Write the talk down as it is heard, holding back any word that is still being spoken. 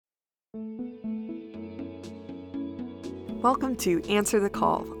Welcome to Answer the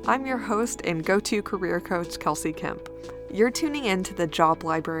Call. I'm your host and go-to career coach, Kelsey Kemp. You're tuning in to the Job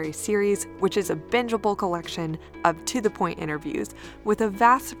Library series, which is a bingeable collection of to-the-point interviews with a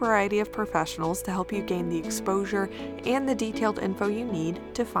vast variety of professionals to help you gain the exposure and the detailed info you need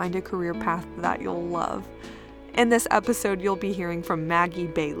to find a career path that you'll love. In this episode, you'll be hearing from Maggie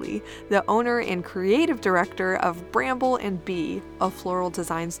Bailey, the owner and creative director of Bramble and Bee, a floral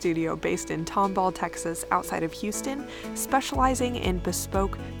design studio based in Tomball, Texas, outside of Houston, specializing in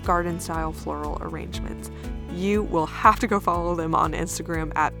bespoke garden-style floral arrangements. You will have to go follow them on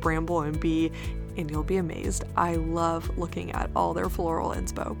Instagram at Bramble and Bee, and you'll be amazed. I love looking at all their floral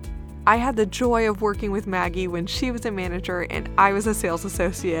inspo. I had the joy of working with Maggie when she was a manager and I was a sales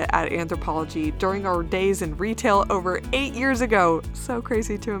associate at Anthropologie during our days in retail over 8 years ago. So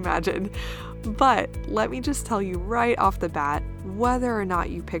crazy to imagine. But let me just tell you right off the bat, whether or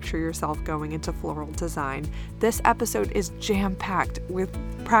not you picture yourself going into floral design, this episode is jam-packed with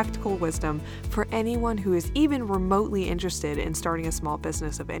practical wisdom for anyone who is even remotely interested in starting a small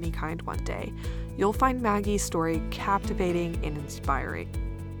business of any kind one day. You'll find Maggie's story captivating and inspiring.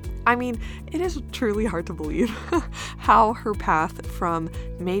 I mean, it is truly hard to believe how her path from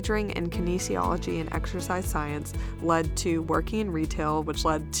majoring in kinesiology and exercise science led to working in retail, which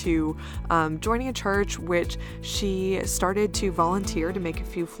led to joining a church, which she started to volunteer to make a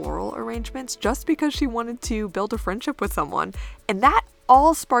few floral arrangements just because she wanted to build a friendship with someone. And that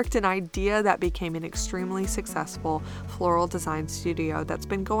all sparked an idea that became an extremely successful floral design studio that's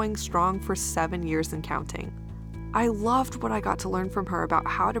been going strong for 7 years and counting. I loved what I got to learn from her about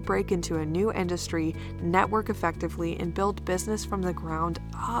how to break into a new industry, network effectively, and build business from the ground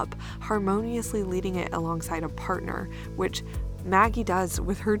up, harmoniously leading it alongside a partner, which Maggie does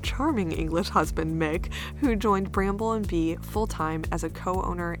with her charming English husband, Mick, who joined Bramble and Bee full-time as a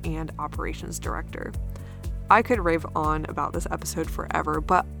co-owner and operations director. I could rave on about this episode forever,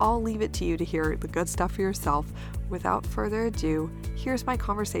 but I'll leave it to you to hear the good stuff for yourself. Without further ado, here's my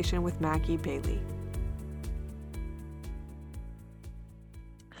conversation with Maggie Bailey.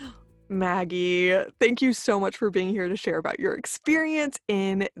 Maggie, thank you so much for being here to share about your experience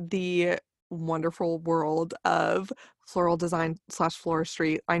in the wonderful world of floral design /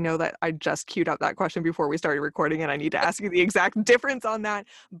 floristry. I know that I just queued up that question before we started recording and I need to ask you the exact difference on that.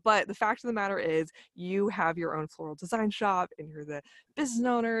 But the fact of the matter is you have your own floral design shop and you're the business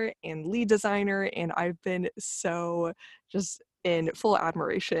owner and lead designer. And I've been so just in full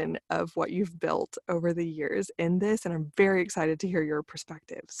admiration of what you've built over the years in this. And I'm very excited to hear your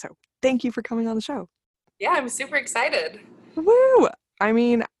perspective. So thank you for coming on the show. Yeah, I'm super excited. Woo! I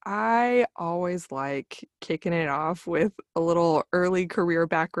mean, I always like kicking it off with a little early career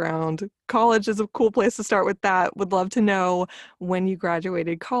background. College is a cool place to start with that. Would love to know when you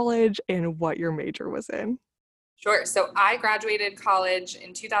graduated college and what your major was in. Sure. So I graduated college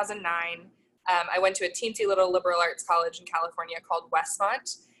in 2009. I went to a teensy little liberal arts college in California called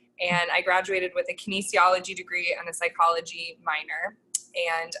Westmont, and I graduated with a kinesiology degree and a psychology minor.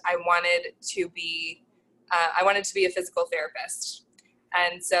 And I wanted to be a physical therapist.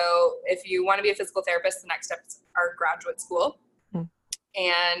 And so if you want to be a physical therapist, the next steps are graduate school.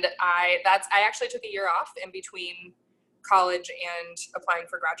 And I actually took a year off in between college and applying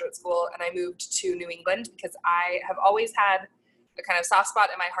for graduate school, and I moved to New England because I have always had a kind of soft spot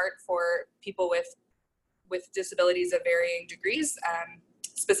in my heart for people with disabilities of varying degrees,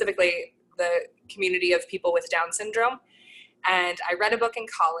 specifically the community of people with Down syndrome. And I read a book in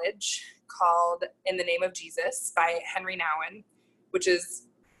college called In the Name of Jesus by Henry Nouwen, which is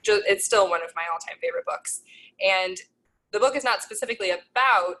it's still one of my all-time favorite books. And the book is not specifically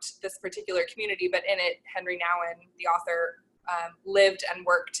about this particular community, but in it, Henry Nouwen, the author, lived and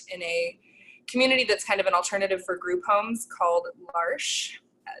worked in a community that's kind of an alternative for group homes called L'Arche.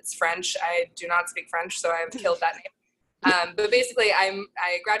 It's French. I do not speak French, so I've killed that name. But basically, I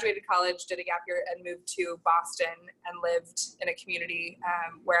graduated college, did a gap year, and moved to Boston and lived in a community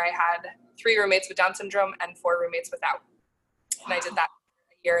where I had 3 roommates with Down syndrome and 4 roommates without. Wow. And I did that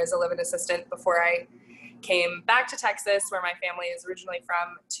a year as a live-in assistant before I came back to Texas, where my family is originally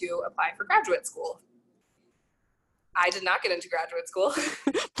from, to apply for graduate school. I did not get into graduate school.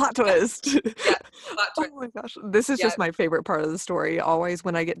 Plot twist. Yeah, plot twist. Oh my gosh. This is just my favorite part of the story. Always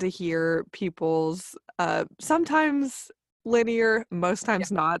when I get to hear people's sometimes linear, most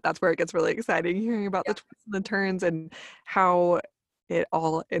times not. That's where it gets really exciting, hearing about the twists and the turns and how it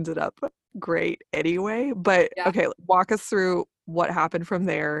all ended up great anyway. But okay, walk us through what happened from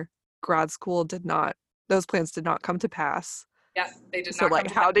there. Grad school those plans did not come to pass. Yeah, they did not. So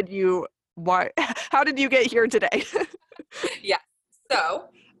like, how did you get here today? Yeah. So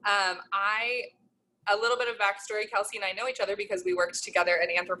A little bit of backstory, Kelsey and I know each other because we worked together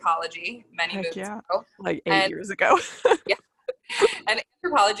in anthropology many Heck moons yeah. ago. Like 8 And years ago. yeah, and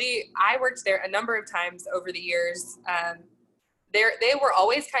anthropology, I worked there a number of times over the years. They were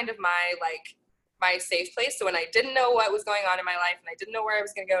always kind of my safe place. So when I didn't know what was going on in my life and I didn't know where I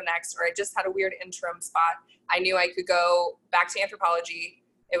was going to go next, or I just had a weird interim spot, I knew I could go back to anthropology.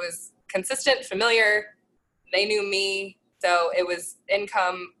 It was consistent, familiar. They knew me. So it was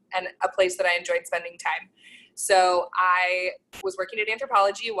income and a place that I enjoyed spending time. So I was working at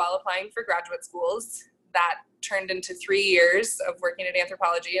anthropology while applying for graduate schools. That turned into 3 years of working at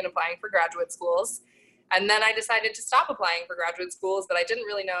anthropology and applying for graduate schools. And then I decided to stop applying for graduate schools, but I didn't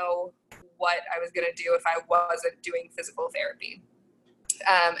really know what I was going to do if I wasn't doing physical therapy.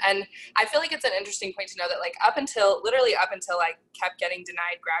 And I feel like it's an interesting point to know that literally up until I kept getting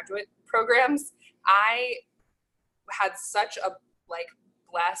denied graduate programs, I had such a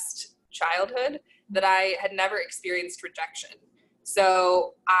blessed childhood that I had never experienced rejection.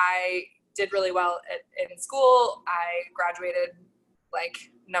 So I did really well in school. I graduated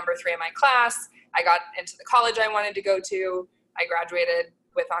number 3 in my class. I got into the college I wanted to go to. I graduated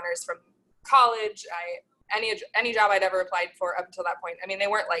with honors from college. Any job I'd ever applied for up until that point, I mean, they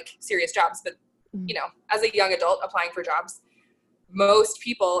weren't serious jobs, but as a young adult applying for jobs, most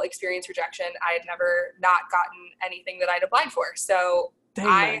people experience rejection. I had never not gotten anything that I'd applied for. So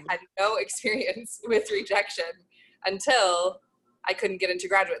I had no experience with rejection until I couldn't get into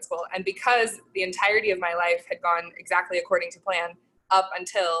graduate school. And because the entirety of my life had gone exactly according to plan up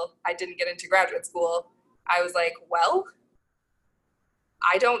until I didn't get into graduate school, I was like, well,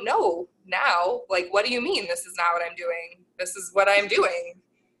 I don't know now. What do you mean this is not what I'm doing? This is what I'm doing.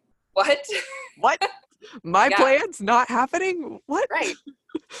 What? What? My plan's not happening? What? Right.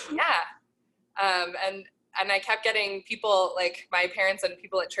 Yeah. And I kept getting people my parents and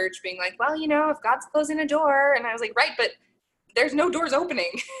people at church being like, well, if God's closing a door. And I was like, right, but there's no doors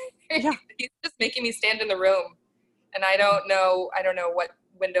opening. Yeah. He's just making me stand in the room. And I don't know what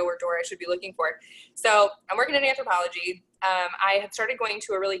window or door I should be looking for. So I'm working in anthropology. I had started going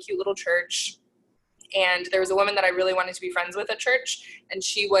to a really cute little church, and there was a woman that I really wanted to be friends with at church, and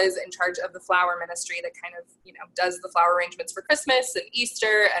she was in charge of the flower ministry that kind of, does the flower arrangements for Christmas and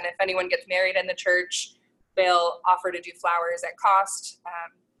Easter, and if anyone gets married in the church, they'll offer to do flowers at cost.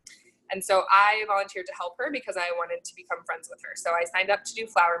 And so I volunteered to help her because I wanted to become friends with her. So I signed up to do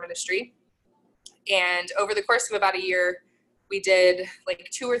flower ministry, and over the course of about a year, we did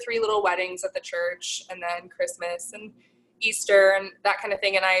 2 or 3 little weddings at the church, and then Christmas and Easter and that kind of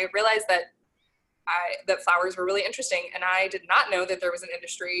thing. And I realized that flowers were really interesting, and I did not know that there was an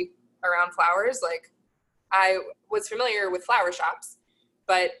industry around flowers. I was familiar with flower shops,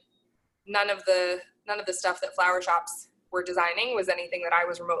 but none of the stuff that flower shops were designing was anything that I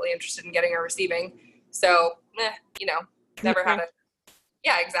was remotely interested in getting or receiving. So, never had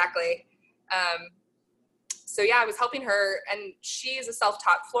yeah, exactly. So yeah, I was helping her, and she's a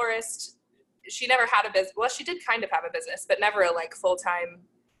self-taught florist. She never had a business. Well, she did kind of have a business, but never a full-time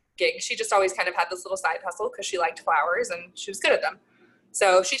gig. She just always kind of had this little side hustle because she liked flowers and she was good at them.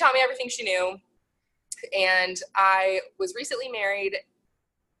 So she taught me everything she knew. And I was recently married,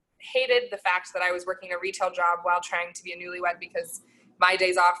 hated the fact that I was working a retail job while trying to be a newlywed because my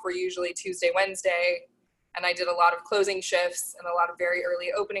days off were usually Tuesday, Wednesday. And I did a lot of closing shifts and a lot of very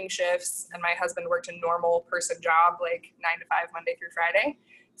early opening shifts. And my husband worked a normal person job, 9 to 5, Monday through Friday.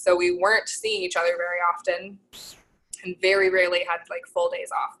 So we weren't seeing each other very often and very rarely had full days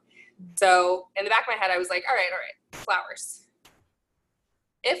off. So in the back of my head, I was like, all right, flowers.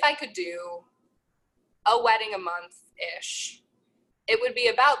 If I could do a wedding a month-ish, it would be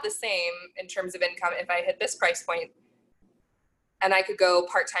about the same in terms of income if I hit this price point, and I could go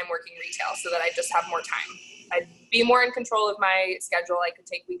part-time working retail so that I just have more time. I'd be more in control of my schedule. I could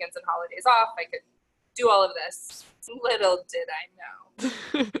take weekends and holidays off. I could do all of this. Little did I know.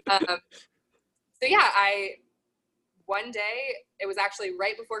 So yeah, one day, it was actually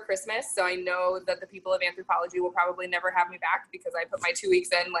right before Christmas, so I know that the people of anthropology will probably never have me back because I put my 2 weeks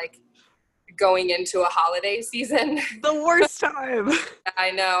in going into a holiday season. The worst time.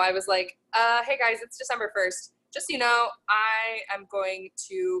 I know. I was like, hey guys, it's December 1st. Just so you know, I am going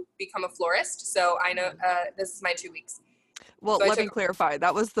to become a florist, so I know this is my 2 weeks. Well, so let me clarify.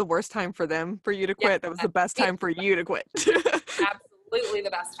 That was the worst time for them for you to quit. Yeah, that was the best time for you to quit. Absolutely the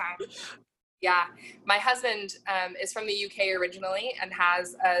best time. Yeah. My husband is from the UK originally and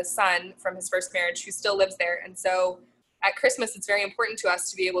has a son from his first marriage who still lives there. And so at Christmas, it's very important to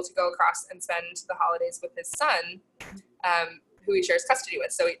us to be able to go across and spend the holidays with his son, who he shares custody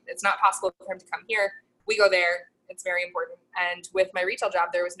with. So it's not possible for him to come here. We go there. It's very important. And with my retail job,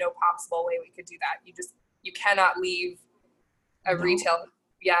 there was no possible way we could do that. You cannot leave a No.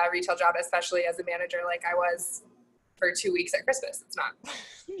 retail job, especially as a manager like I was for 2 weeks at Christmas.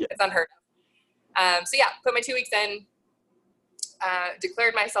 Yeah. It's unheard of. So yeah, put my 2 weeks in,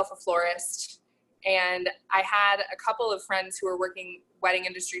 declared myself a florist, and I had a couple of friends who were working wedding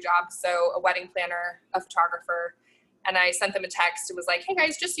industry jobs, so a wedding planner, a photographer, and I sent them a text and was like, hey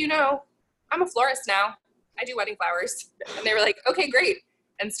guys, just so you know, I'm a florist now. I do wedding flowers. And they were like, okay, great,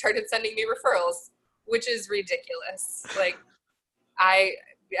 and started sending me referrals, which is ridiculous. Like, I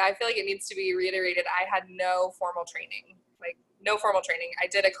feel like it needs to be reiterated. I had no formal training. I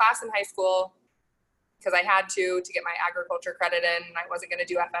did a class in high school because I had to get my agriculture credit in, and I wasn't going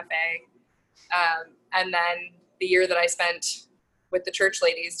to do FFA. And then the year that I spent with the church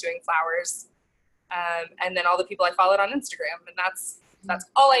ladies doing flowers, and then all the people I followed on Instagram, and that's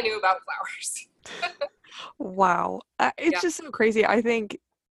all I knew about flowers. Wow. It's just so crazy. I think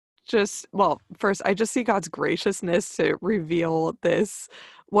first, I just see God's graciousness to reveal this,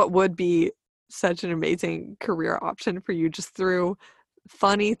 what would be such an amazing career option for you, just through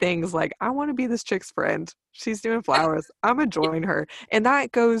funny things like, I want to be this chick's friend. She's doing flowers. I'm going to join her. And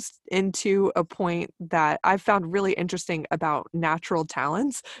that goes into a point that I've found really interesting about natural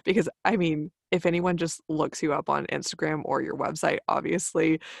talents, because I mean, if anyone just looks you up on Instagram or your website,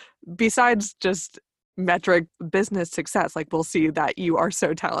 obviously, besides just metric business success, like, we'll see that you are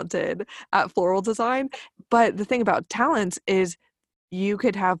so talented at floral design. But the thing about talents is you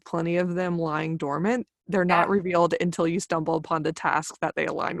could have plenty of them lying dormant. They're not revealed until you stumble upon the task that they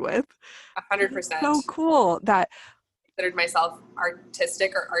align with. 100%. So cool that considered myself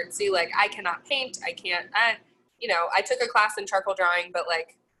artistic or artsy. Like, I cannot paint. I can't, I took a class in charcoal drawing, but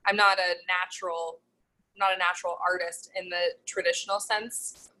like, I'm not a natural artist in the traditional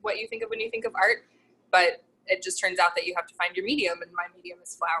sense, what you think of when you think of art. But it just turns out that you have to find your medium, and my medium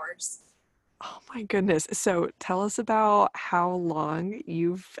is flowers. Oh my goodness. So tell us about how long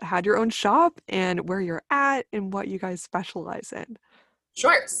you've had your own shop and where you're at and what you guys specialize in.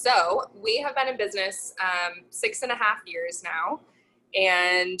 Sure. So we have been in business 6.5 years now.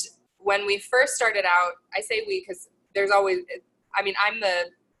 And when we first started out, I say we because there's always,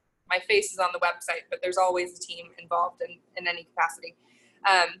 my face is on the website, but there's always a team involved in any capacity.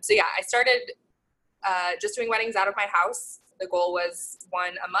 So yeah, I started just doing weddings out of my house. The goal was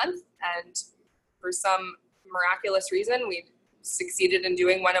one a month, and for some miraculous reason, we succeeded in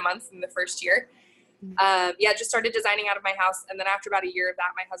doing one a month in the first year. Just started designing out of my house, and then after about a year of that,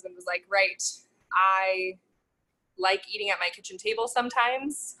 my husband was like, right, I like eating at my kitchen table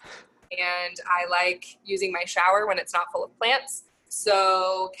sometimes, and I like using my shower when it's not full of plants,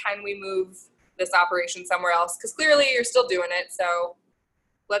 so can we move this operation somewhere else? Because clearly you're still doing it, so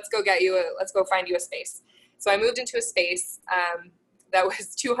let's go find you a space. So I moved into a space that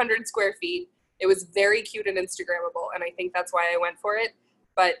was 200 square feet. It was very cute and Instagrammable, and I think that's why I went for it.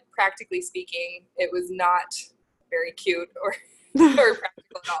 But practically speaking, it was not very cute or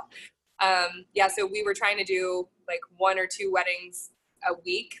practical at all. So we were trying to do like 1 or 2 weddings a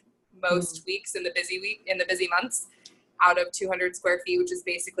week, most weeks in the busy months, out of 200 square feet, which is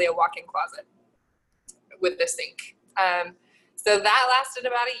basically a walk-in closet with the sink. So that lasted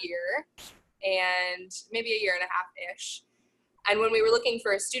about a year, and maybe a year and a half-ish. And when we were looking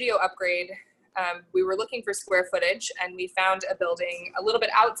for a studio upgrade, we were looking for square footage, and we found a building a little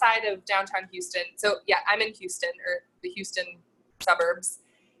bit outside of downtown Houston. So yeah, I'm in Houston, or the Houston suburbs.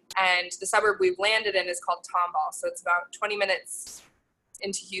 And the suburb we've landed in is called Tomball. So it's about 20 minutes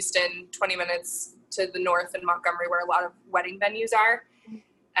into Houston, 20 minutes to the north in Montgomery, where a lot of wedding venues are.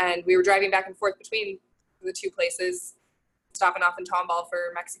 And we were driving back and forth between the two places, stopping off in Tomball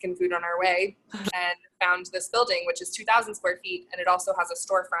for Mexican food on our way, and found this building, which is 2,000 square feet, and it also has a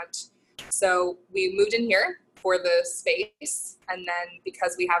storefront. So we moved in here for the space, and then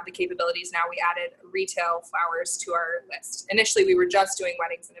because we have the capabilities now, we added retail flowers to our list. Initially, we were just doing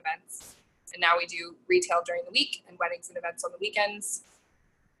weddings and events, and now we do retail during the week and weddings and events on the weekends.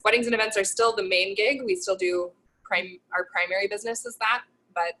 Weddings and events are still the main gig. We still do our primary business is that,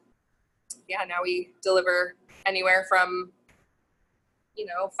 but yeah, now we deliver anywhere from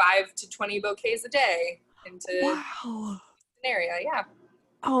 5 to 20 bouquets a day into an area. Yeah.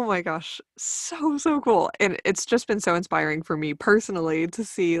 Oh my gosh, so cool. And it's just been so inspiring for me personally to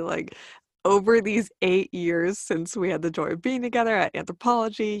see, like, over these 8 years since we had the joy of being together at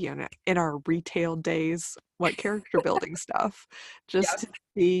Anthropologie, in our retail days, what character building stuff, just to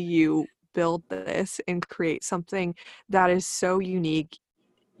see you build this and create something that is so unique.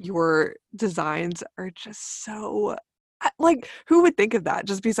 Your designs are just so Like, who would think of that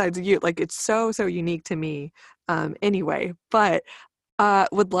just besides you? Like, it's so, so unique to me. Anyway, but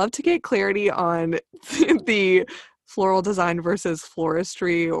would love to get clarity on the floral design versus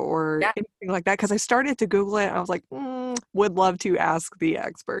floristry or Yeah. anything like that, because I started to Google it and I was like, would love to ask the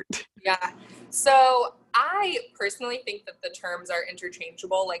expert. Yeah. So I personally think that the terms are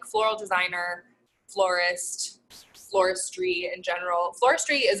interchangeable, like floral designer, florist, floristry in general.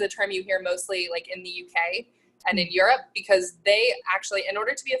 Floristry is a term you hear mostly like in the UK and in Europe, because they actually, in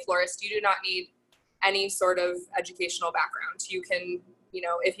order to be a florist, you do not need any sort of educational background. You can,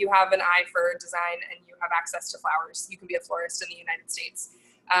 if you have an eye for design and you have access to flowers, you can be a florist in the United States,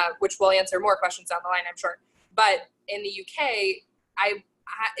 which will answer more questions down the line, I'm sure. But in the UK,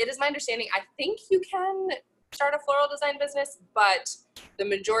 it is my understanding, I think you can start a floral design business, but the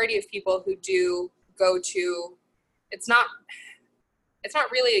majority of people who do go to, it's not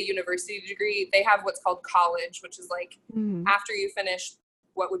really a university degree. They have what's called college, which is like after you finish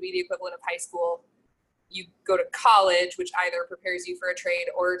what would be the equivalent of high school, you go to college, which either prepares you for a trade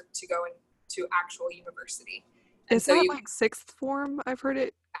or to go into actual university. And Is that like sixth form? I've heard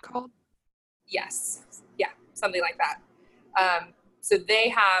it called. Yes. Yeah, something like that. So they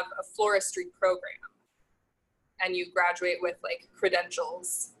have a floristry program, and you graduate with like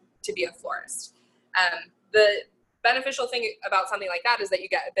credentials to be a florist. The beneficial thing about something like that is that you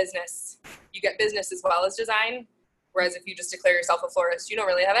get business as well as design. Whereas if you just declare yourself a florist, you don't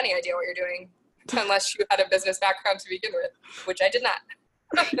really have any idea what you're doing unless you had a business background to begin with, which I did not.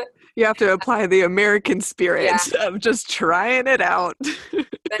 You have to apply the American spirit of just trying it out.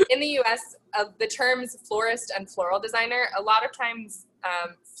 But in the US, the terms florist and floral designer, a lot of times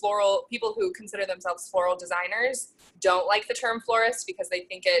people who consider themselves floral designers don't like the term florist because they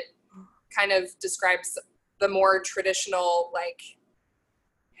think it kind of describes the more traditional, like,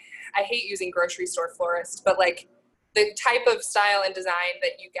 I hate using grocery store florist, but like the type of style and design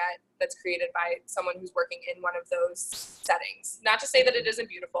that you get that's created by someone who's working in one of those settings. Not to say that it isn't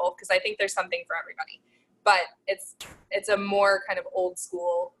beautiful, because I think there's something for everybody, but it's a more kind of old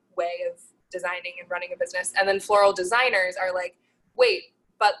school way of designing and running a business. And then floral designers are like, wait,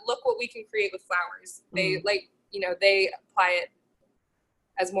 but look what we can create with flowers. They they apply it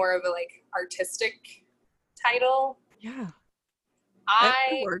as more of a like artistic title. Yeah.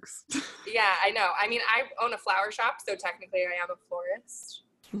 It works. Yeah, I know. I mean, I own a flower shop, so technically I am a florist.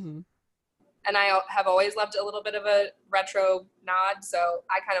 And I have always loved a little bit of a retro nod, so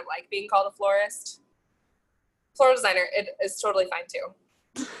I kind of like being called a florist. Floral designer, it is totally fine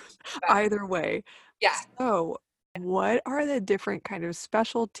too. Either way. Yeah. So what are the different kind of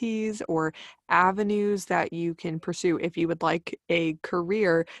specialties or avenues that you can pursue if you would like a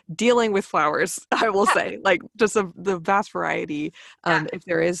career dealing with flowers? I will say, like, just the vast variety. If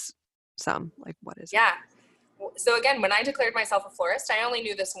there is some, like, what is it? Yeah. So again, when I declared myself a florist, I only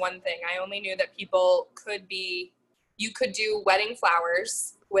knew this one thing. I only knew that you could do wedding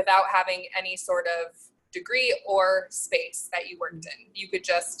flowers without having any sort of degree or space that you worked in. You could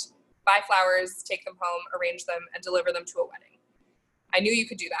just buy flowers, take them home, arrange them, and deliver them to a wedding. I knew you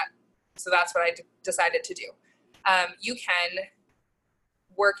could do that. So that's what I decided to do. You can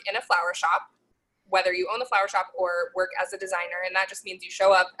work in a flower shop, whether you own the flower shop or work as a designer. And that just means you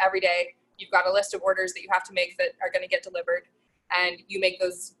show up every day. You've got a list of orders that you have to make that are going to get delivered, and you make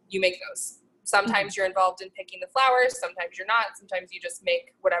those. Sometimes you're involved in picking the flowers. Sometimes you're not. Sometimes you just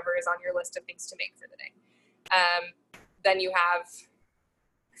make whatever is on your list of things to make for the day. Then you have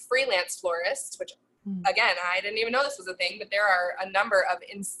freelance florists, which again, I didn't even know this was a thing, but there are a number of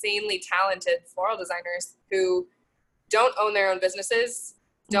insanely talented floral designers who don't own their own businesses,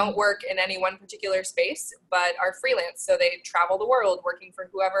 don't work in any one particular space, but are freelance. So they travel the world working for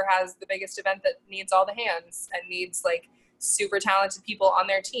whoever has the biggest event that needs all the hands and needs like super talented people on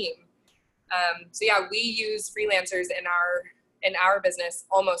their team. So yeah, we use freelancers in our business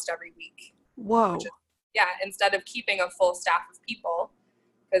almost every week. Whoa. Instead of keeping a full staff of people,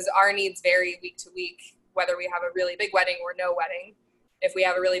 because our needs vary week to week, whether we have a really big wedding or no wedding. If we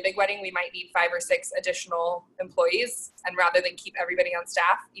have a really big wedding, we might need 5 or 6 additional employees. And rather than keep everybody on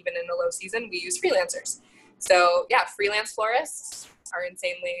staff, even in the low season, we use freelancers. So yeah, freelance florists are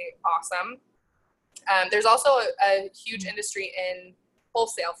insanely awesome. There's also a huge industry in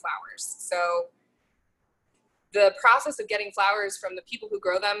wholesale flowers. So the process of getting flowers from the people who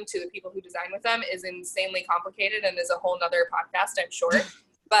grow them to the people who design with them is insanely complicated and is a whole nother podcast, I'm sure.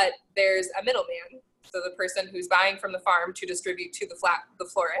 But there's a middleman. So the person who's buying from the farm to distribute to the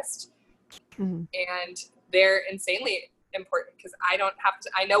florist. And they're insanely important because I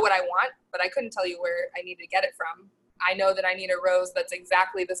know what I want, but I couldn't tell you where I need to get it from. I know that I need a rose that's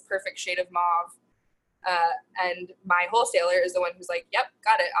exactly this perfect shade of mauve And my wholesaler is the one who's like, yep,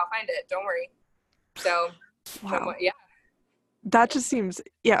 got it. I'll find it. Don't worry. So, Wow. yeah. That just seems,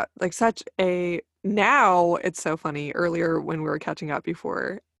 yeah, like such a, now it's so funny. Earlier when we were catching up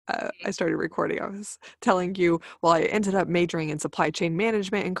before I started recording, I was telling you, well, I ended up majoring in supply chain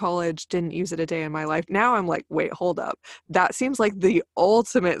management in college, didn't use it a day in my life. Now I'm like, wait, hold up. That seems like the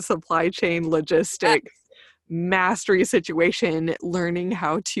ultimate supply chain logistics mastery situation, learning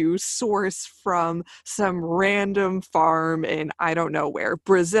how to source from some random farm in I don't know where,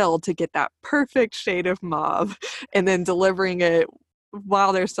 Brazil, to get that perfect shade of mauve and then delivering it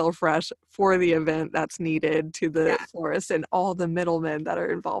while they're still fresh for the event that's needed to the Yeah. florist and all the middlemen that are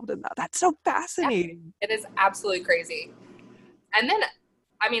involved in that. That's so Yeah. fascinating. It is absolutely crazy. And then,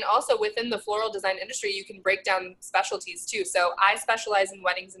 I mean, also within the floral design industry, you can break down specialties too. So I specialize in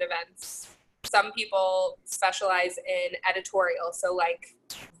weddings and events. Some people specialize in editorial. So like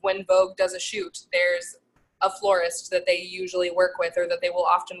when Vogue does a shoot, there's a florist that they usually work with or that they will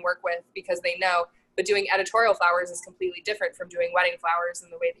often work with because they know. But doing editorial flowers is completely different from doing wedding flowers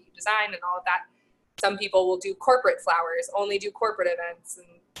and the way that you design and all of that. Some people will do corporate flowers, only do corporate events and,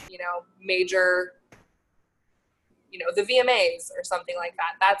 major, the VMAs or something like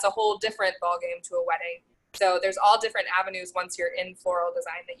that. That's a whole different ballgame to a wedding. So there's all different avenues once you're in floral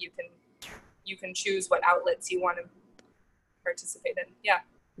design that you can choose what outlets you want to participate in. Yeah.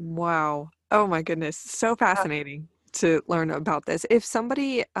 Wow. Oh my goodness. So fascinating to learn about this. If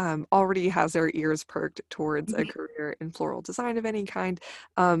somebody already has their ears perked towards a career in floral design of any kind,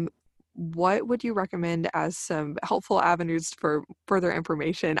 what would you recommend as some helpful avenues for further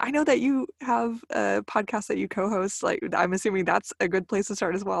information? I know that you have a podcast that you co-host. Like, I'm assuming that's a good place to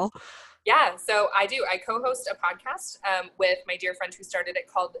start as well. Yeah, so I do. I co-host a podcast with my dear friend who started it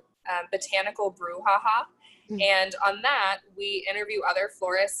called Botanical Brouhaha. And on that, we interview other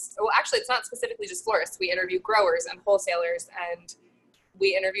florists. Well, actually, it's not specifically just florists. We interview growers and wholesalers. And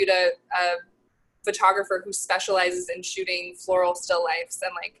we interviewed a photographer who specializes in shooting floral still lifes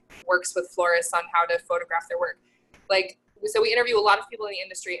and like works with florists on how to photograph their work. So we interview a lot of people in the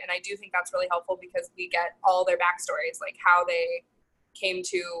industry. And I do think that's really helpful because we get all their backstories, like how they came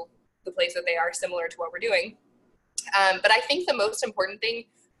to the place that they are, similar to what we're doing. But I think the most important thing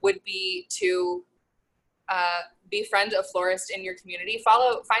would be to befriend a florist in your community.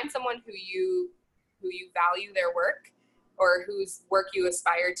 Find someone who you value their work or whose work you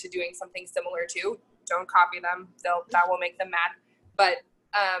aspire to doing something similar to. Don't copy them. That will make them mad. But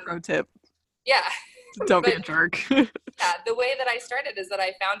Pro tip. Yeah. Don't be a jerk. Yeah, the way that I started is that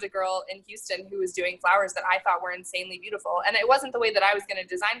I found a girl in Houston who was doing flowers that I thought were insanely beautiful. And it wasn't the way that I was going to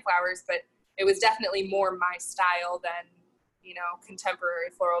design flowers, but it was definitely more my style than, contemporary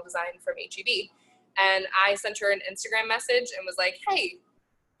floral design from H-E-B. And I sent her an Instagram message and was like, hey,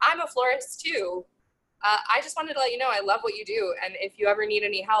 I'm a florist too. I just wanted to let you know I love what you do. And if you ever need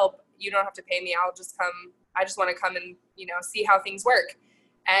any help, you don't have to pay me. I'll just come. I just want to come and, see how things work.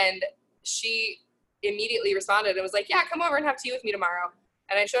 And she immediately responded and was like, yeah, come over and have tea with me tomorrow.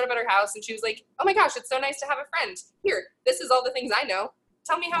 And I showed up at her house and she was like, oh my gosh, it's so nice to have a friend. Here, this is all the things I know.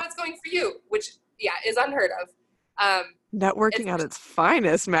 Tell me how it's going for you, which, is unheard of. Networking at its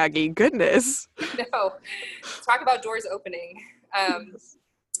finest, Maggie. Goodness. No, talk about doors opening.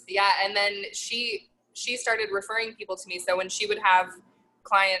 Yeah, and then she started referring people to me. So when she would have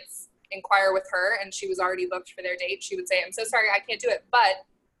clients inquire with her and she was already booked for their date, she would say, I'm so sorry, I can't do it, but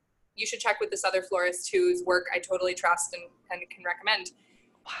you should check with this other florist whose work I totally trust and can recommend.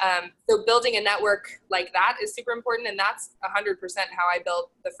 So building a network like that is super important. And that's 100% how I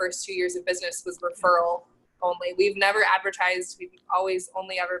built the first 2 years of business, was referral only. We've never advertised. We've always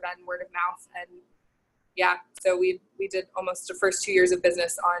only ever been word of mouth. And yeah, so we did almost the first 2 years of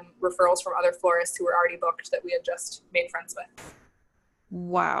business on referrals from other florists who were already booked that we had just made friends with.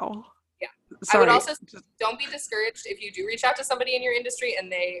 Wow. Yeah. Sorry. I would also don't be discouraged if you do reach out to somebody in your industry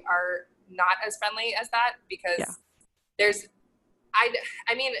and they are not as friendly as that, because there's,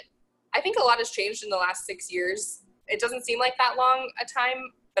 I mean, I think a lot has changed in the last 6 years. It doesn't seem like that long a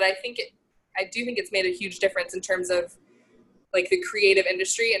time, but I do think it's made a huge difference in terms of like the creative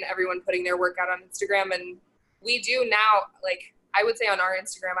industry and everyone putting their work out on Instagram. And we do now, like, I would say on our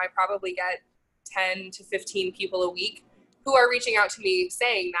Instagram, I probably get 10 to 15 people a week who are reaching out to me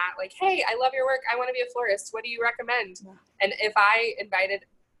saying that, like, hey, I love your work. I want to be a florist. What do you recommend? Yeah. And if I invited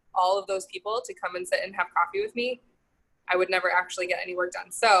all of those people to come and sit and have coffee with me, I would never actually get any work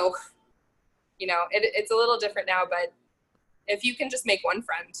done. So, it's a little different now, but if you can just make one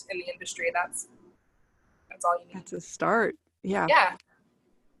friend in the industry, that's all you need. That's a start. Yeah. Yeah.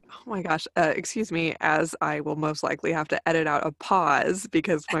 Oh my gosh, excuse me, as I will most likely have to edit out a pause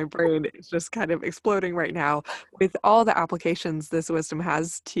because my brain is just kind of exploding right now with all the applications this wisdom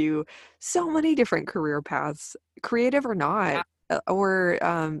has to so many different career paths, creative or not, Yeah, or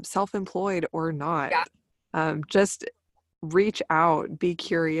self-employed or not. yeah, Just reach out, be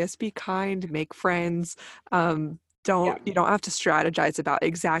curious, be kind, make friends. yeah, You don't have to strategize about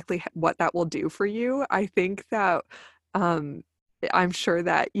exactly what that will do for you. I think that um, I'm sure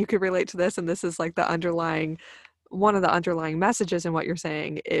that you could relate to this, and this is like the underlying one of the underlying messages in what you're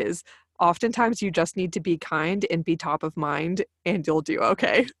saying is oftentimes you just need to be kind and be top of mind, and you'll do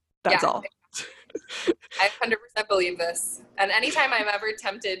okay. That's yeah. all. I 100% believe this. And anytime I'm ever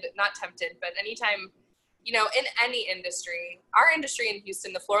tempted, not tempted, but anytime, in any industry, our industry in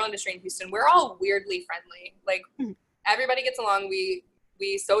Houston, the floral industry in Houston, we're all weirdly friendly. Like everybody gets along. We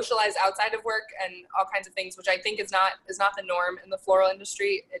socialize outside of work and all kinds of things, which I think is not the norm in the floral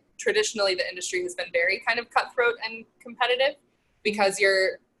industry. Traditionally, the industry has been very kind of cutthroat and competitive because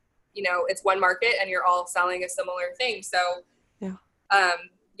it's one market and you're all selling a similar thing. So Yeah.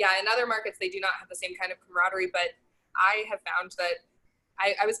 yeah, in other markets, they do not have the same kind of camaraderie, but I have found that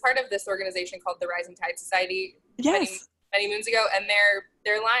I was part of this organization called the Rising Tide Society many, Yes. many moons ago, and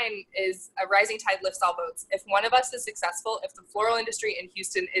their line is a rising tide lifts all boats. If one of us is successful, if the floral industry in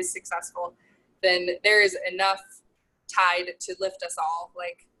Houston is successful, then there is enough tide to lift us all.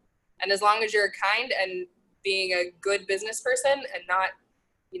 And as long as you're kind and being a good business person and not,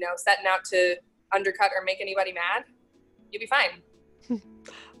 setting out to undercut or make anybody mad, you'll be fine.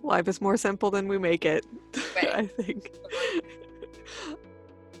 Life is more simple than we make it, Right. I think.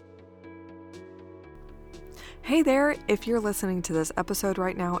 Hey there, if you're listening to this episode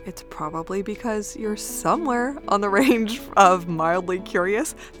right now, it's probably because you're somewhere on the range of mildly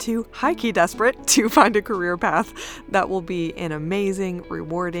curious to high-key desperate to find a career path that will be an amazing,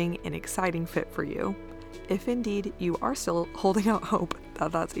 rewarding, and exciting fit for you. If indeed you are still holding out hope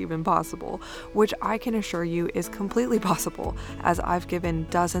that that's even possible, which I can assure you is completely possible, as I've given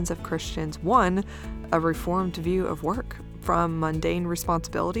dozens of Christians, one, a reformed view of work, from mundane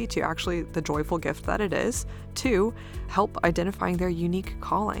responsibility to actually the joyful gift that it is, two, help identifying their unique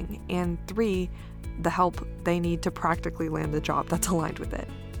calling, and three, the help they need to practically land the job that's aligned with it.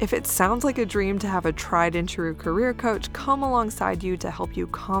 If it sounds like a dream to have a tried and true career coach come alongside you to help you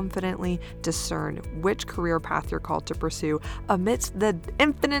confidently discern which career path you're called to pursue amidst the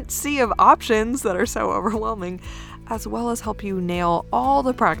infinite sea of options that are so overwhelming, as well as help you nail all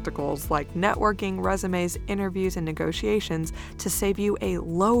the practicals like networking, resumes, interviews, and negotiations to save you a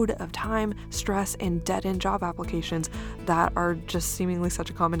load of time, stress, and dead-end job applications that are just seemingly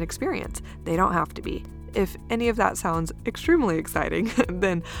such a common experience. They don't have to be. If any of that sounds extremely exciting,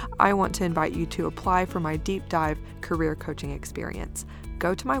 then I want to invite you to apply for my deep dive career coaching experience.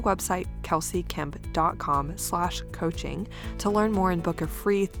 Go to my website, kelseykemp.com/coaching to learn more and book a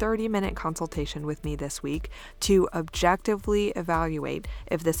free 30-minute consultation with me this week to objectively evaluate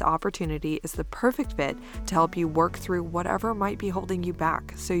if this opportunity is the perfect fit to help you work through whatever might be holding you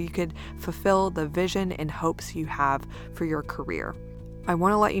back so you could fulfill the vision and hopes you have for your career. I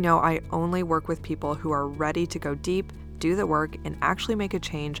want to let you know I only work with people who are ready to go deep, do the work, and actually make a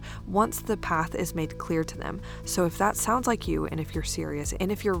change once the path is made clear to them. So if that sounds like you, and if you're serious,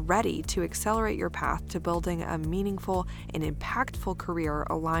 and if you're ready to accelerate your path to building a meaningful and impactful career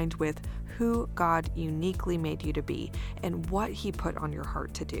aligned with who God uniquely made you to be and what He put on your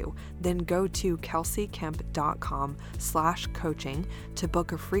heart to do, then go to kelseykemp.com/coaching to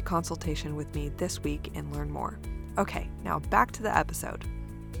book a free consultation with me this week and learn more. Okay, now back to the episode.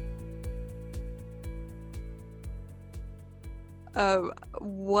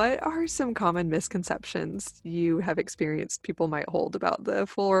 What are some common misconceptions you have experienced people might hold about the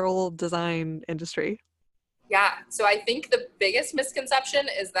floral design industry? Yeah. So I think the biggest misconception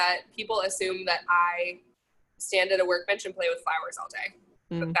is that people assume that I stand at a workbench and play with flowers all day.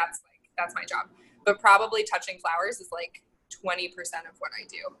 But Mm. that's my job. But probably touching flowers is like 20% of what I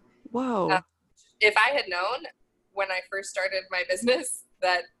do. Uh, Whoa. if I had known when I first started my business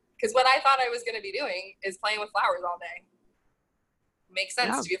that, because what I thought I was going to be doing is playing with flowers all day. Makes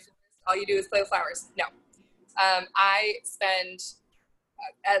sense Yeah. to you. All you do is play with flowers. No. I spend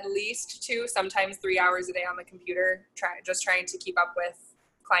at least 2, sometimes 3 hours a day on the computer, trying to keep up with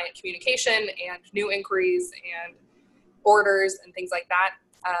client communication and new inquiries and orders and things like that.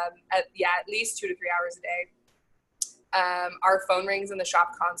 At least 2 to 3 hours a day. Our phone rings in the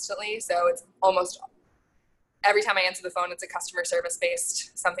shop constantly, so it's almost every time I answer the phone, it's a customer service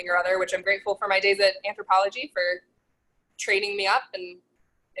based something or other, which I'm grateful for my days at Anthropology for training me up and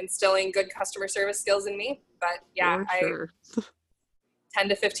instilling good customer service skills in me. But yeah, For sure. 10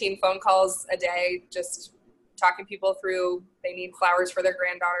 to 15 phone calls a day, just talking people through they need flowers for their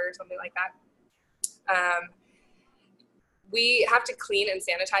granddaughter or something like that. We have to clean and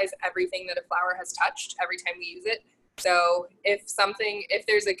sanitize everything that a flower has touched every time we use it. So if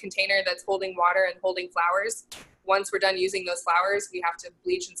there's a container that's holding water and holding flowers, once we're done using those flowers, we have to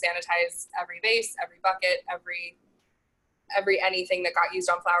bleach and sanitize every vase, every bucket, every anything that got used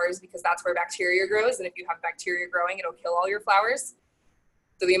on flowers, because that's where bacteria grows. And if you have bacteria growing, it'll kill all your flowers.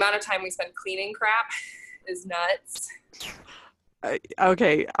 So the amount of time we spend cleaning crap is nuts.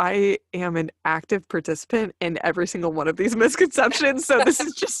 Okay, I am an active participant in every single one of these misconceptions, so this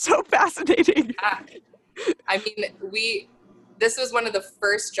is just so fascinating. I mean, this was one of the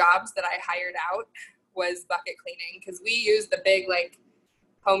first jobs that I hired out, was bucket cleaning, because we use the big like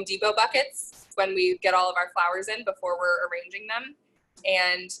Home Depot buckets when we get all of our flowers in before we're arranging them.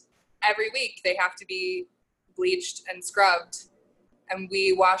 And every week they have to be bleached and scrubbed. And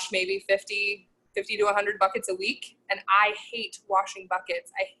we wash maybe 50 to 100 buckets a week. And I hate washing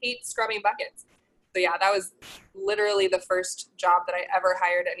buckets. I hate scrubbing buckets. So yeah, that was literally the first job that I ever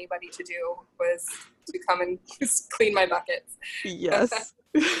hired anybody to do, was to come and clean my buckets. Yes.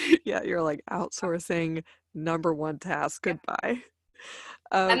 Yeah, you're like outsourcing number one task. Goodbye.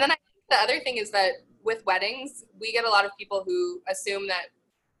 And then I think the other thing is that with weddings, we get a lot of people who assume that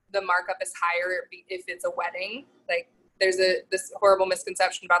the markup is higher if it's a wedding. Like there's this horrible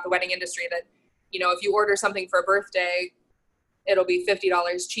misconception about the wedding industry that, you know, if you order something for a birthday, it'll be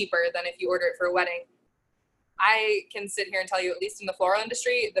 $50 cheaper than if you order it for a wedding. I can sit here and tell you, at least in the floral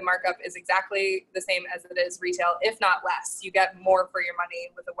industry, the markup is exactly the same as it is retail, if not less. You get more for your money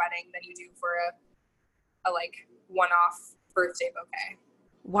with a wedding than you do for a like one-off birthday bouquet.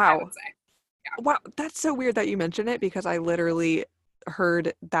 Wow. I would say. Yeah. Wow, that's so weird that you mentioned it, because I literally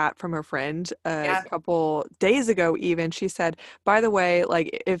heard that from a friend a couple days ago even. She said, by the way,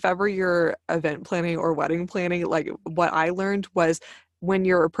 like if ever you're event planning or wedding planning, like what I learned was when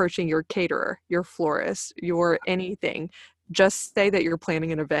you're approaching your caterer, your florist, your anything, just say that you're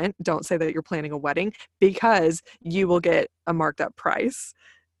planning an event. Don't say that you're planning a wedding, because you will get a marked up price.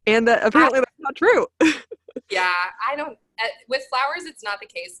 And that apparently that's not true. Yeah, with flowers, it's not the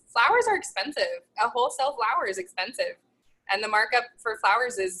case. Flowers are expensive. A wholesale flower is expensive. And the markup for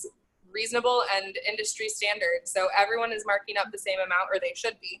flowers is reasonable and industry standard. So everyone is marking up the same amount, or they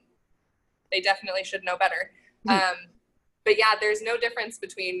should be. They definitely should know better. But yeah, there's no difference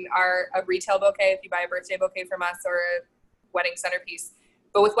between a retail bouquet, if you buy a birthday bouquet from us, or a wedding centerpiece.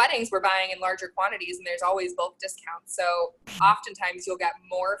 But with weddings, we're buying in larger quantities, and there's always bulk discounts. So oftentimes you'll get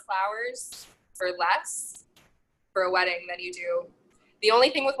more flowers for less for a wedding than you do. The only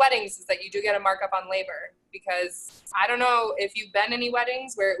thing with weddings is that you do get a markup on labor, because I don't know if you've been any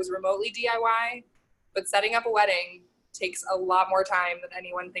weddings where it was remotely DIY, but setting up a wedding takes a lot more time than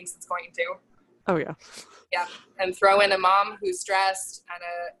anyone thinks it's going to. Oh, yeah. Yeah. And throw in a mom who's stressed and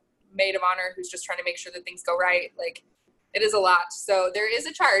a maid of honor who's just trying to make sure that things go right. Like, it is a lot. So there is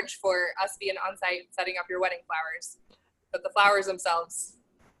a charge for us being on site setting up your wedding flowers, but the flowers themselves,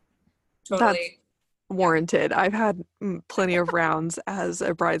 totally. That's warranted. I've had plenty of rounds as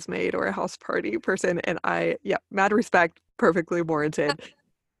a bridesmaid or a house party person, and mad respect, perfectly warranted.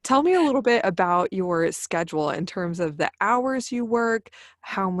 Tell me a little bit about your schedule in terms of the hours you work,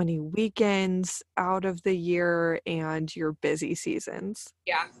 how many weekends out of the year, and your busy seasons.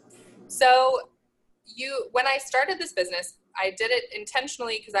 Yeah. So when I started this business, I did it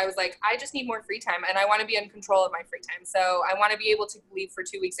intentionally because I was like, I just need more free time, and I want to be in control of my free time. So I want to be able to leave for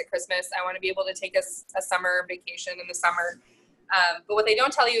 2 weeks at Christmas. I want to be able to take a summer vacation in the summer. But what they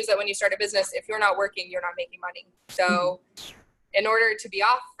don't tell you is that when you start a business, if you're not working, you're not making money. So in order to be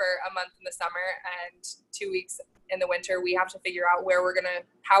off for a month in the summer and 2 weeks in the winter, we have to figure out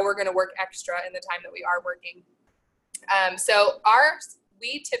how we're gonna work extra in the time that we are working. So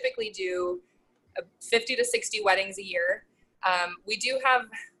we typically do 50 to 60 weddings a year. We have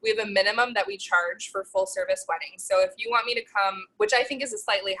a minimum that we charge for full service weddings. So if you want me to come, which I think is a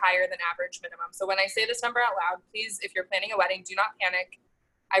slightly higher than average minimum. So when I say this number out loud, please, if you're planning a wedding, do not panic.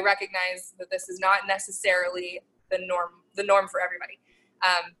 I recognize that this is not necessarily the norm for everybody.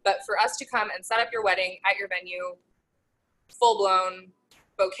 But for us to come and set up your wedding at your venue, full blown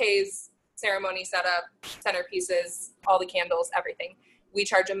bouquets, ceremony setup, centerpieces, all the candles, everything, we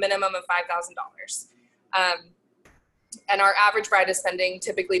charge a minimum of $5,000. And our average bride is spending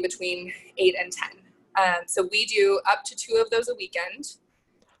typically between 8 and 10. So we do up to 2 of those a weekend.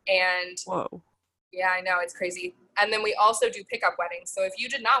 And whoa. Yeah, I know, it's crazy. And then we also do pickup weddings. So if you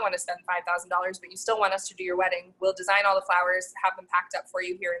did not want to spend $5,000, but you still want us to do your wedding, we'll design all the flowers, have them packed up for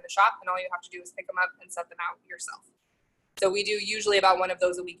you here in the shop, and all you have to do is pick them up and set them out yourself. So we do usually about one of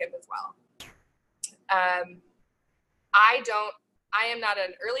those a weekend as well. I am not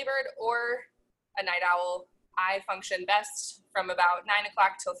an early bird or a night owl. I function best from about 9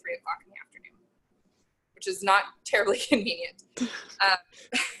 o'clock till 3 o'clock in the afternoon, which is not terribly convenient.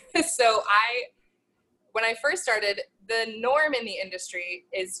 So when I first started, the norm in the industry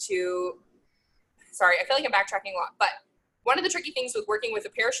is sorry, I feel like I'm backtracking a lot, but one of the tricky things with working with a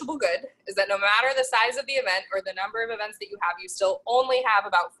perishable good is that no matter the size of the event or the number of events that you have, you still only have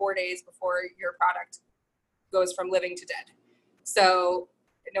about 4 days before your product goes from living to dead. So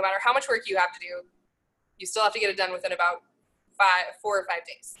no matter how much work you have to do, you still have to get it done within about 4 or 5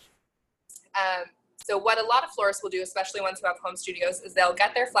 days. So what a lot of florists will do, especially ones who have home studios, is they'll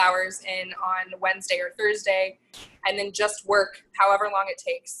get their flowers in on Wednesday or Thursday and then just work however long it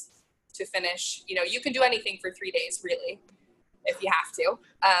takes to finish. You can do anything for 3 days, really, if you have to.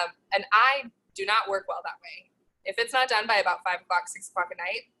 And I do not work well that way. If it's not done by about 5 o'clock, 6 o'clock at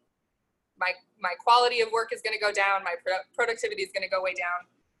night, my quality of work is going to go down. My productivity is going to go way down.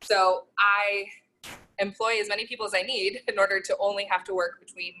 So I employ as many people as I need in order to only have to work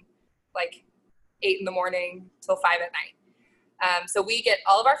between like 8 in the morning till 5 at night. So we get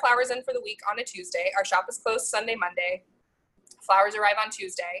all of our flowers in for the week on a Tuesday. Our shop is closed Sunday, Monday. Flowers arrive on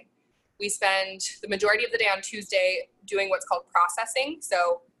Tuesday. We spend the majority of the day on Tuesday doing what's called processing.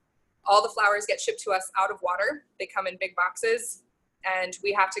 So all the flowers get shipped to us out of water. They come in big boxes, and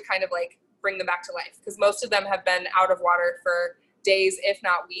we have to kind of like bring them back to life because most of them have been out of water for days, if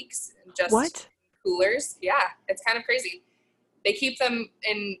not weeks, just coolers. Yeah, it's kind of crazy. They keep them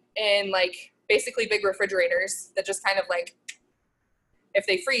in like basically big refrigerators that just kind of like, if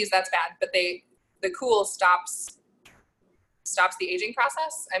they freeze, that's bad, but the cool stops the aging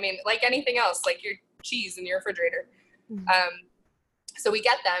process. I mean, like anything else, like your cheese in your refrigerator. So we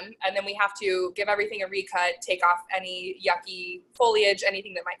get them, and then we have to give everything a recut, take off any yucky foliage,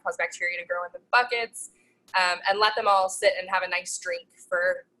 anything that might cause bacteria to grow in the buckets, and let them all sit and have a nice drink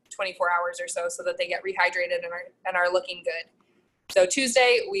for 24 hours or so that they get rehydrated and are looking good. So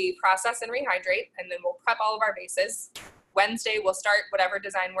Tuesday, we process and rehydrate, and then we'll prep all of our vases. Wednesday, we'll start whatever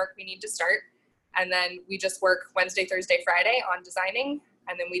design work we need to start, and then we just work Wednesday, Thursday, Friday on designing,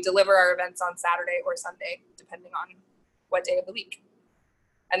 and then we deliver our events on Saturday or Sunday, depending on what day of the week.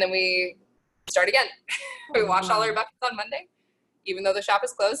 And then we start again. We wash all our buckets on Monday, even though the shop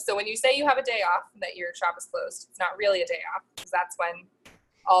is closed. So when you say you have a day off, that your shop is closed, it's not really a day off, because that's when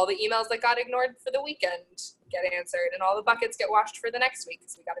all the emails that got ignored for the weekend get answered, and all the buckets get washed for the next week.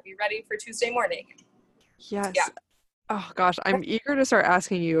 So we got to be ready for Tuesday morning. Yes. Yeah. Oh gosh, I'm eager to start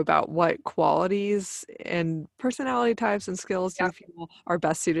asking you about what qualities and personality types and skills you feel are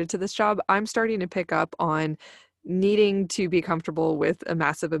best suited to this job. I'm starting to pick up on needing to be comfortable with a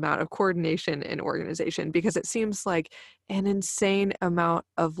massive amount of coordination and organization, because it seems like an insane amount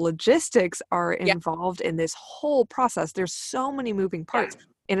of logistics are involved in this whole process. There's so many moving parts.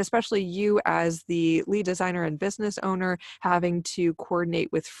 And especially you as the lead designer and business owner having to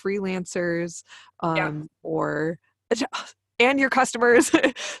coordinate with freelancers and your customers,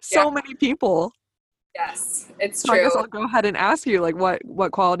 many people. Yes, it's so true. I guess I'll go ahead and ask you, like,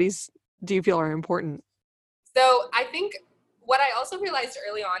 what qualities do you feel are important? So I think what I also realized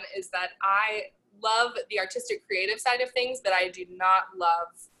early on is that I love the artistic creative side of things, but I do not love,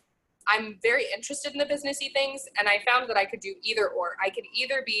 I'm very interested in the businessy things, and I found that I could do either or. I could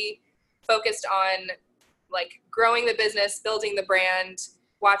either be focused on like growing the business, building the brand,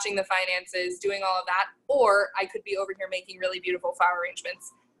 watching the finances, doing all of that, or I could be over here making really beautiful flower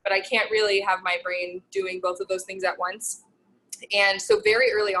arrangements, but I can't really have my brain doing both of those things at once. And so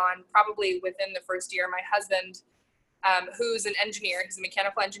very early on, probably within the first year, my husband, who's an engineer, he's a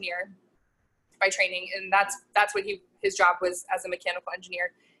mechanical engineer by training, and that's what his job was as a mechanical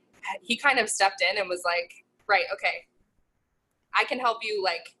engineer. He kind of stepped in and was like, right, okay, I can help you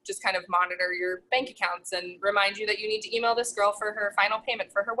like just kind of monitor your bank accounts and remind you that you need to email this girl for her final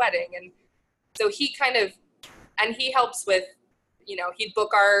payment for her wedding. And so he helps with, he'd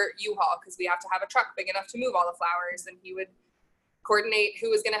book our U-Haul because we have to have a truck big enough to move all the flowers, and he would coordinate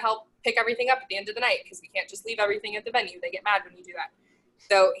who was going to help pick everything up at the end of the night, because we can't just leave everything at the venue. They get mad when you do that.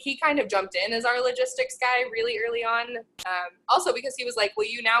 So he kind of jumped in as our logistics guy really early on. Also because he was like, well,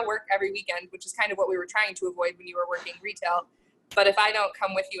 you now work every weekend, which is kind of what we were trying to avoid when you were working retail. But if I don't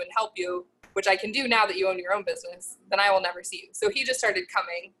come with you and help you, which I can do now that you own your own business, then I will never see you. So he just started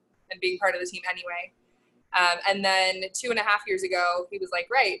coming and being part of the team anyway. And then 2.5 years ago, he was like,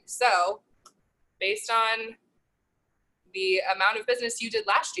 right, so based on the amount of business you did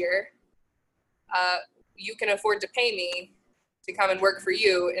last year, you can afford to pay me to come and work for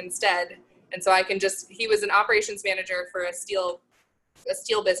you instead. And so he was an operations manager for a steel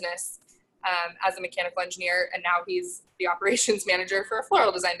business as a mechanical engineer. And now he's the operations manager for a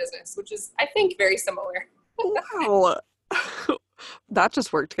floral design business, which is, I think, very similar. Wow. That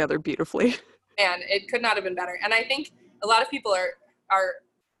just worked together beautifully. Man, it could not have been better. And I think a lot of people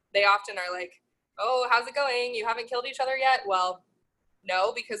they often are like, oh, how's it going? You haven't killed each other yet? Well,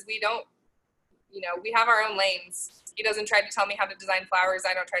 no, because we don't, we have our own lanes. He doesn't try to tell me how to design flowers.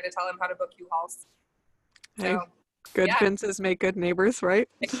 I don't try to tell him how to book U-Hauls. Hey, So, good yeah. fences make good neighbors, right?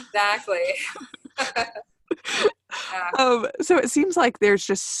 Exactly. So it seems like there's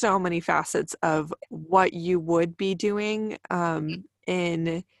just so many facets of what you would be doing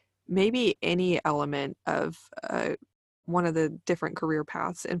in maybe any element of one of the different career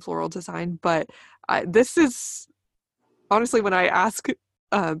paths in floral design. But this is honestly, when I ask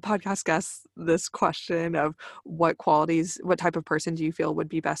podcast guests this question of what type of person do you feel would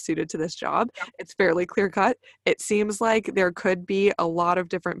be best suited to this job, it's fairly clear cut. It seems like there could be a lot of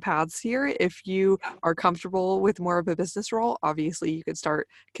different paths here. If you are comfortable with more of a business role, obviously you could start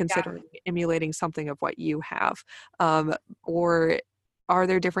considering emulating something of what you have. Or are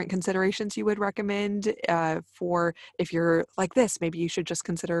there different considerations you would recommend for if you're like this, maybe you should just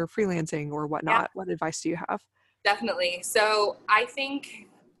consider freelancing or whatnot? What advice do you have? Definitely. So I think,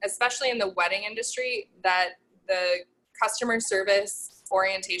 especially in the wedding industry, that the customer service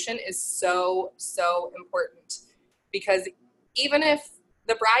orientation is so, so important, because even if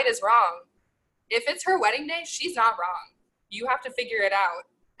the bride is wrong, if it's her wedding day, she's not wrong. You have to figure it out.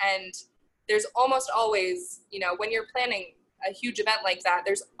 And there's almost always, when you're planning a huge event like that,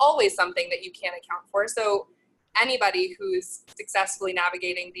 there's always something that you can't account for. So anybody who's successfully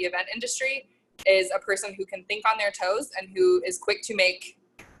navigating the event industry is a person who can think on their toes and who is quick to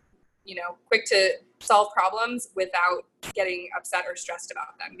solve problems without getting upset or stressed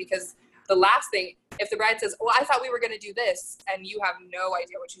about them. Because the last thing, if the bride says, I thought we were going to do this, and you have no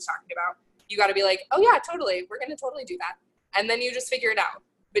idea what she's talking about, you got to be like, oh yeah, totally. We're going to totally do that. And then you just figure it out.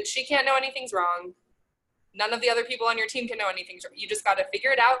 But she can't know anything's wrong. None of the other people on your team can know anything's wrong. You just got to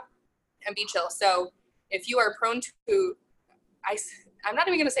figure it out and be chill. So if you are prone to, I'm not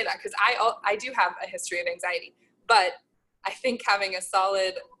even going to say that, because I do have a history of anxiety, but I think having a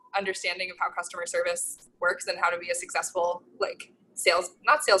solid understanding of how customer service works and how to be a successful,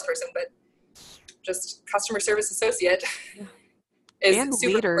 not salesperson, but just customer service associate is and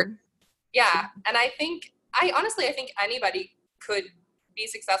super leader. important. Yeah. And I think anybody could be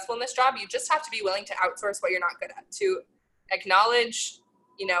successful in this job. You just have to be willing to outsource what you're not good at, to acknowledge,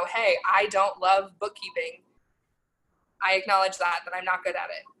 hey, I don't love bookkeeping. I acknowledge that I'm not good at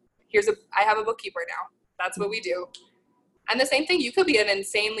it. I have a bookkeeper now. That's what we do. And the same thing, you could be an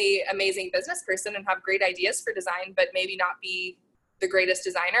insanely amazing business person and have great ideas for design, but maybe not be the greatest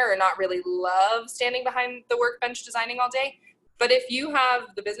designer or not really love standing behind the workbench designing all day. But if you have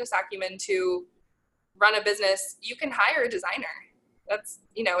the business acumen to run a business, you can hire a designer. That's,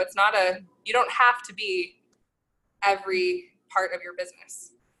 it's not you don't have to be every part of your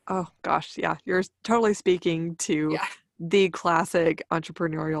business. Oh gosh, yeah. You're totally speaking to the classic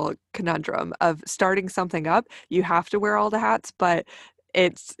entrepreneurial conundrum of starting something up. You have to wear all the hats, but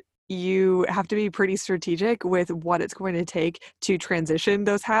you have to be pretty strategic with what it's going to take to transition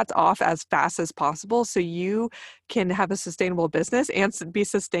those hats off as fast as possible so you can have a sustainable business and be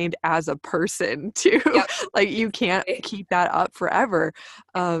sustained as a person too. Like you can't keep that up forever.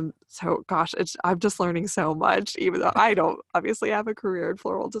 So gosh, I'm just learning so much, even though I don't obviously have a career in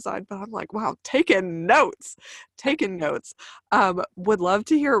floral design, but I'm like, wow, taking notes. Would love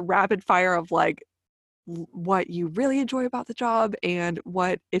to hear rapid fire of what you really enjoy about the job and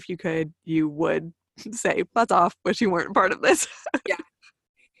what, if you could, you would say, butts off, wish you weren't part of this.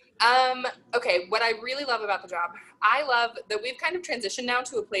 Okay, what I really love about the job, I love that we've kind of transitioned now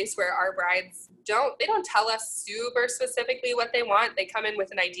to a place where our brides don't tell us super specifically what they want. They come in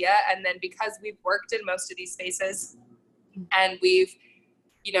with an idea, and then because we've worked in most of these spaces and we've,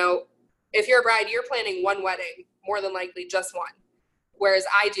 if you're a bride, you're planning one wedding, more than likely just one, whereas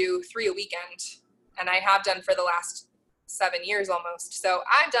I do 3 a weekend, and I have done for the last 7 years almost. So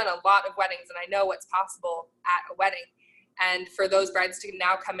I've done a lot of weddings, and I know what's possible at a wedding. And for those brides to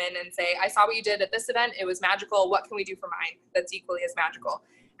now come in and say, I saw what you did at this event. It was magical. What can we do for mine that's equally as magical?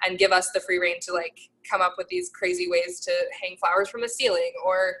 And give us the free rein to come up with these crazy ways to hang flowers from the ceiling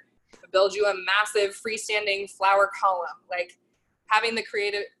or build you a massive freestanding flower column. Having the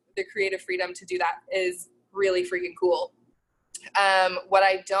creative freedom to do that is really freaking cool. What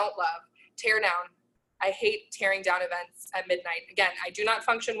I don't love, tear down. I hate tearing down events at midnight. Again, I do not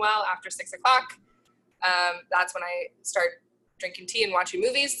function well after 6 o'clock. That's when I start drinking tea and watching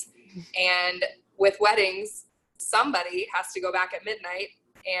movies. And with weddings, somebody has to go back at midnight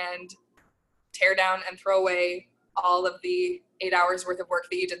and tear down and throw away all of the 8 hours worth of work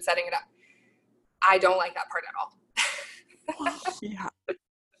that you did setting it up. I don't like that part at all. Yeah.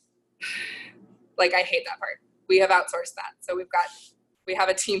 Like, I hate that part. We have outsourced that. So we have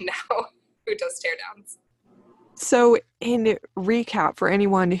a team now who does tear downs. So in recap, for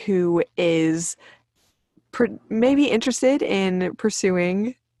anyone who is maybe interested in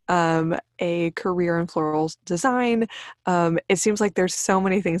pursuing a career in floral design, it seems like there's so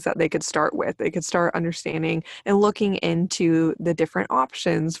many things that they could start with. They could start understanding and looking into the different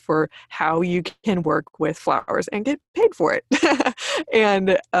options for how you can work with flowers and get paid for it.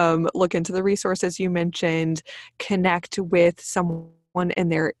 And look into the resources you mentioned, connect with someone in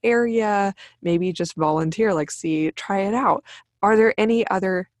their area, maybe just volunteer, like try it out. Are there any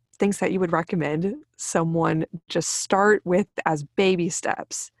other things that you would recommend someone just start with as baby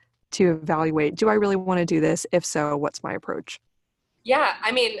steps to evaluate, do I really want to do this? If so, what's my approach? Yeah,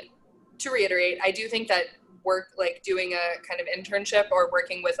 I mean, to reiterate, I do think that doing a kind of internship or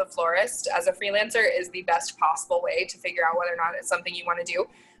working with a florist as a freelancer is the best possible way to figure out whether or not it's something you want to do.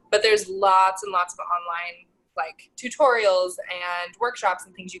 But there's lots and lots of online tutorials and workshops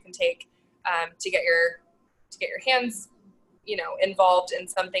and things you can take to get your hands involved in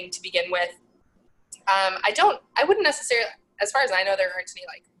something to begin with. I wouldn't necessarily, as far as I know, there aren't any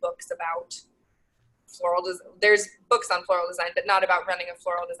books about floral design. There's books on floral design, but not about running a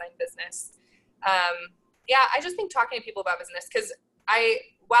floral design business. I just think talking to people about business, because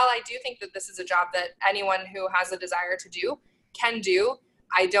while I do think that this is a job that anyone who has a desire to do can do,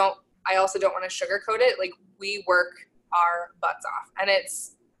 I also don't want to sugarcoat it. We work our butts off, and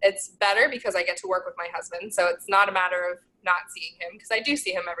it's better because I get to work with my husband. So it's not a matter of not seeing him, because I do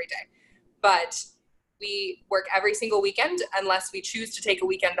see him every day, but we work every single weekend unless we choose to take a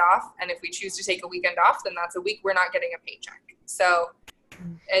weekend off. And if we choose to take a weekend off, then that's a week we're not getting a paycheck. So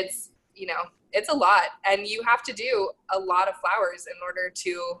it's a lot, and you have to do a lot of flowers in order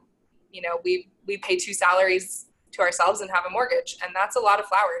to, we pay 2 salaries to ourselves and have a mortgage, and that's a lot of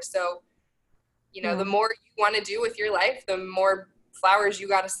flowers. So, the more you want to do with your life, the more flowers you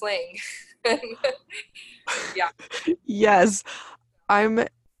got to sling. Yeah. Yes. I'm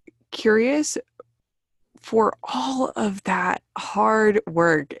curious, for all of that hard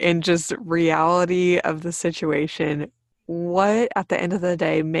work and just reality of the situation, what at the end of the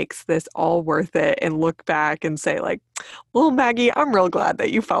day makes this all worth it, and look back and say well, Maggie, I'm real glad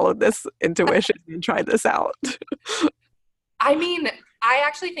that you followed this intuition and tried this out. I mean, I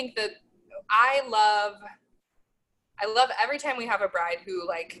actually think that I love every time we have a bride who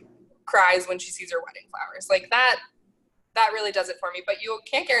cries when she sees her wedding flowers. That really does it for me, but you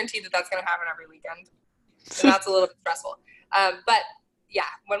can't guarantee that that's going to happen every weekend. And that's a little bit stressful. But yeah,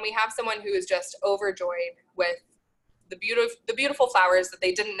 when we have someone who is just overjoyed with the beautiful flowers that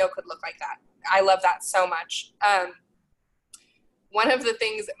they didn't know could look like that, I love that so much. One of the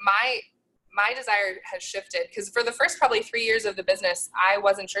things, my desire has shifted, because for the first probably 3 years of the business, I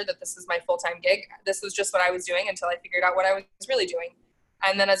wasn't sure that this was my full-time gig. This was just what I was doing until I figured out what I was really doing.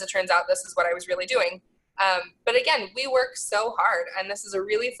 And then as it turns out, this is what I was really doing. But again, we work so hard, and this is a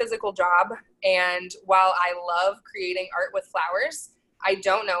really physical job. And while I love creating art with flowers, I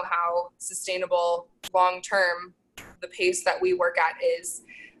don't know how sustainable long-term the pace that we work at is.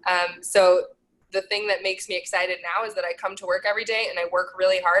 So the thing that makes me excited now is that I come to work every day and I work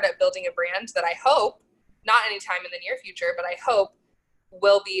really hard at building a brand that I hope, not anytime in the near future, but I hope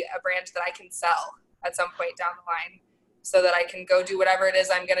will be a brand that I can sell at some point down the line, so that I can go do whatever it is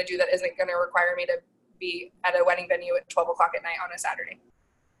I'm going to do that isn't going to require me to be at a wedding venue at 12 o'clock at night on a Saturday.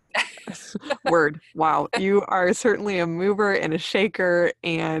 Word. Wow. You are certainly a mover and a shaker,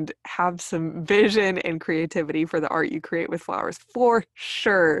 and have some vision and creativity for the art you create with flowers, for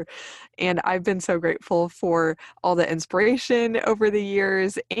sure. And I've been so grateful for all the inspiration over the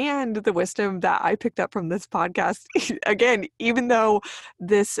years and the wisdom that I picked up from this podcast. Again, even though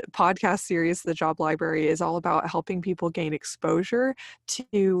this podcast series, The Job Library, is all about helping people gain exposure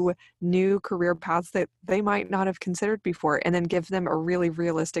to new career paths that they might not have considered before, and then give them a really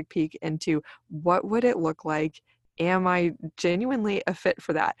realistic peek into what would it look like? Am I genuinely a fit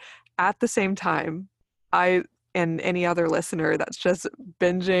for that? At the same time, I and any other listener that's just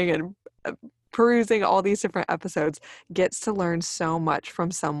binging and perusing all these different episodes gets to learn so much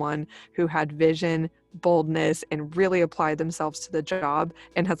from someone who had vision, boldness, and really applied themselves to the job,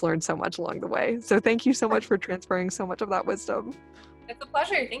 and has learned so much along the way. So thank you so much for transferring so much of that wisdom. It's a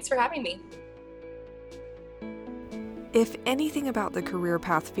pleasure. Thanks for having me. If anything about the career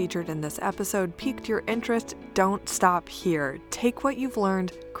path featured in this episode piqued your interest, don't stop here. Take what you've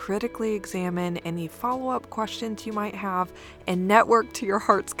learned, critically examine any follow-up questions you might have, and network to your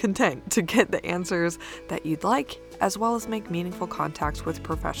heart's content to get the answers that you'd like, as well as make meaningful contacts with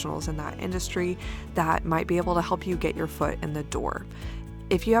professionals in that industry that might be able to help you get your foot in the door.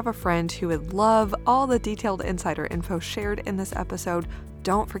 If you have a friend who would love all the detailed insider info shared in this episode,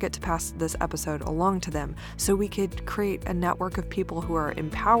 don't forget to pass this episode along to them so we could create a network of people who are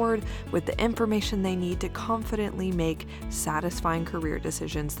empowered with the information they need to confidently make satisfying career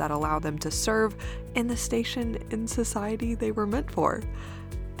decisions that allow them to serve in the station in society they were meant for.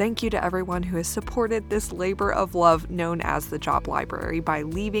 Thank you to everyone who has supported this labor of love known as the Job Library by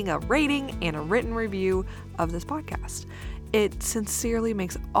leaving a rating and a written review of this podcast. It sincerely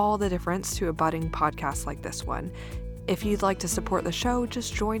makes all the difference to a budding podcast like this one. If you'd like to support the show,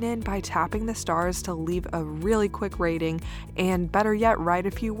 just join in by tapping the stars to leave a really quick rating, and better yet, write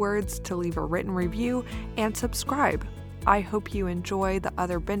a few words to leave a written review and subscribe. I hope you enjoy the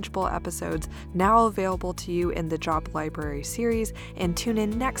other bingeable episodes now available to you in the Job Library series, and tune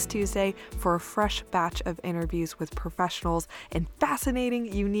in next Tuesday for a fresh batch of interviews with professionals in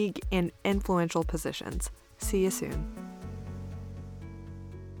fascinating, unique, and influential positions. See you soon.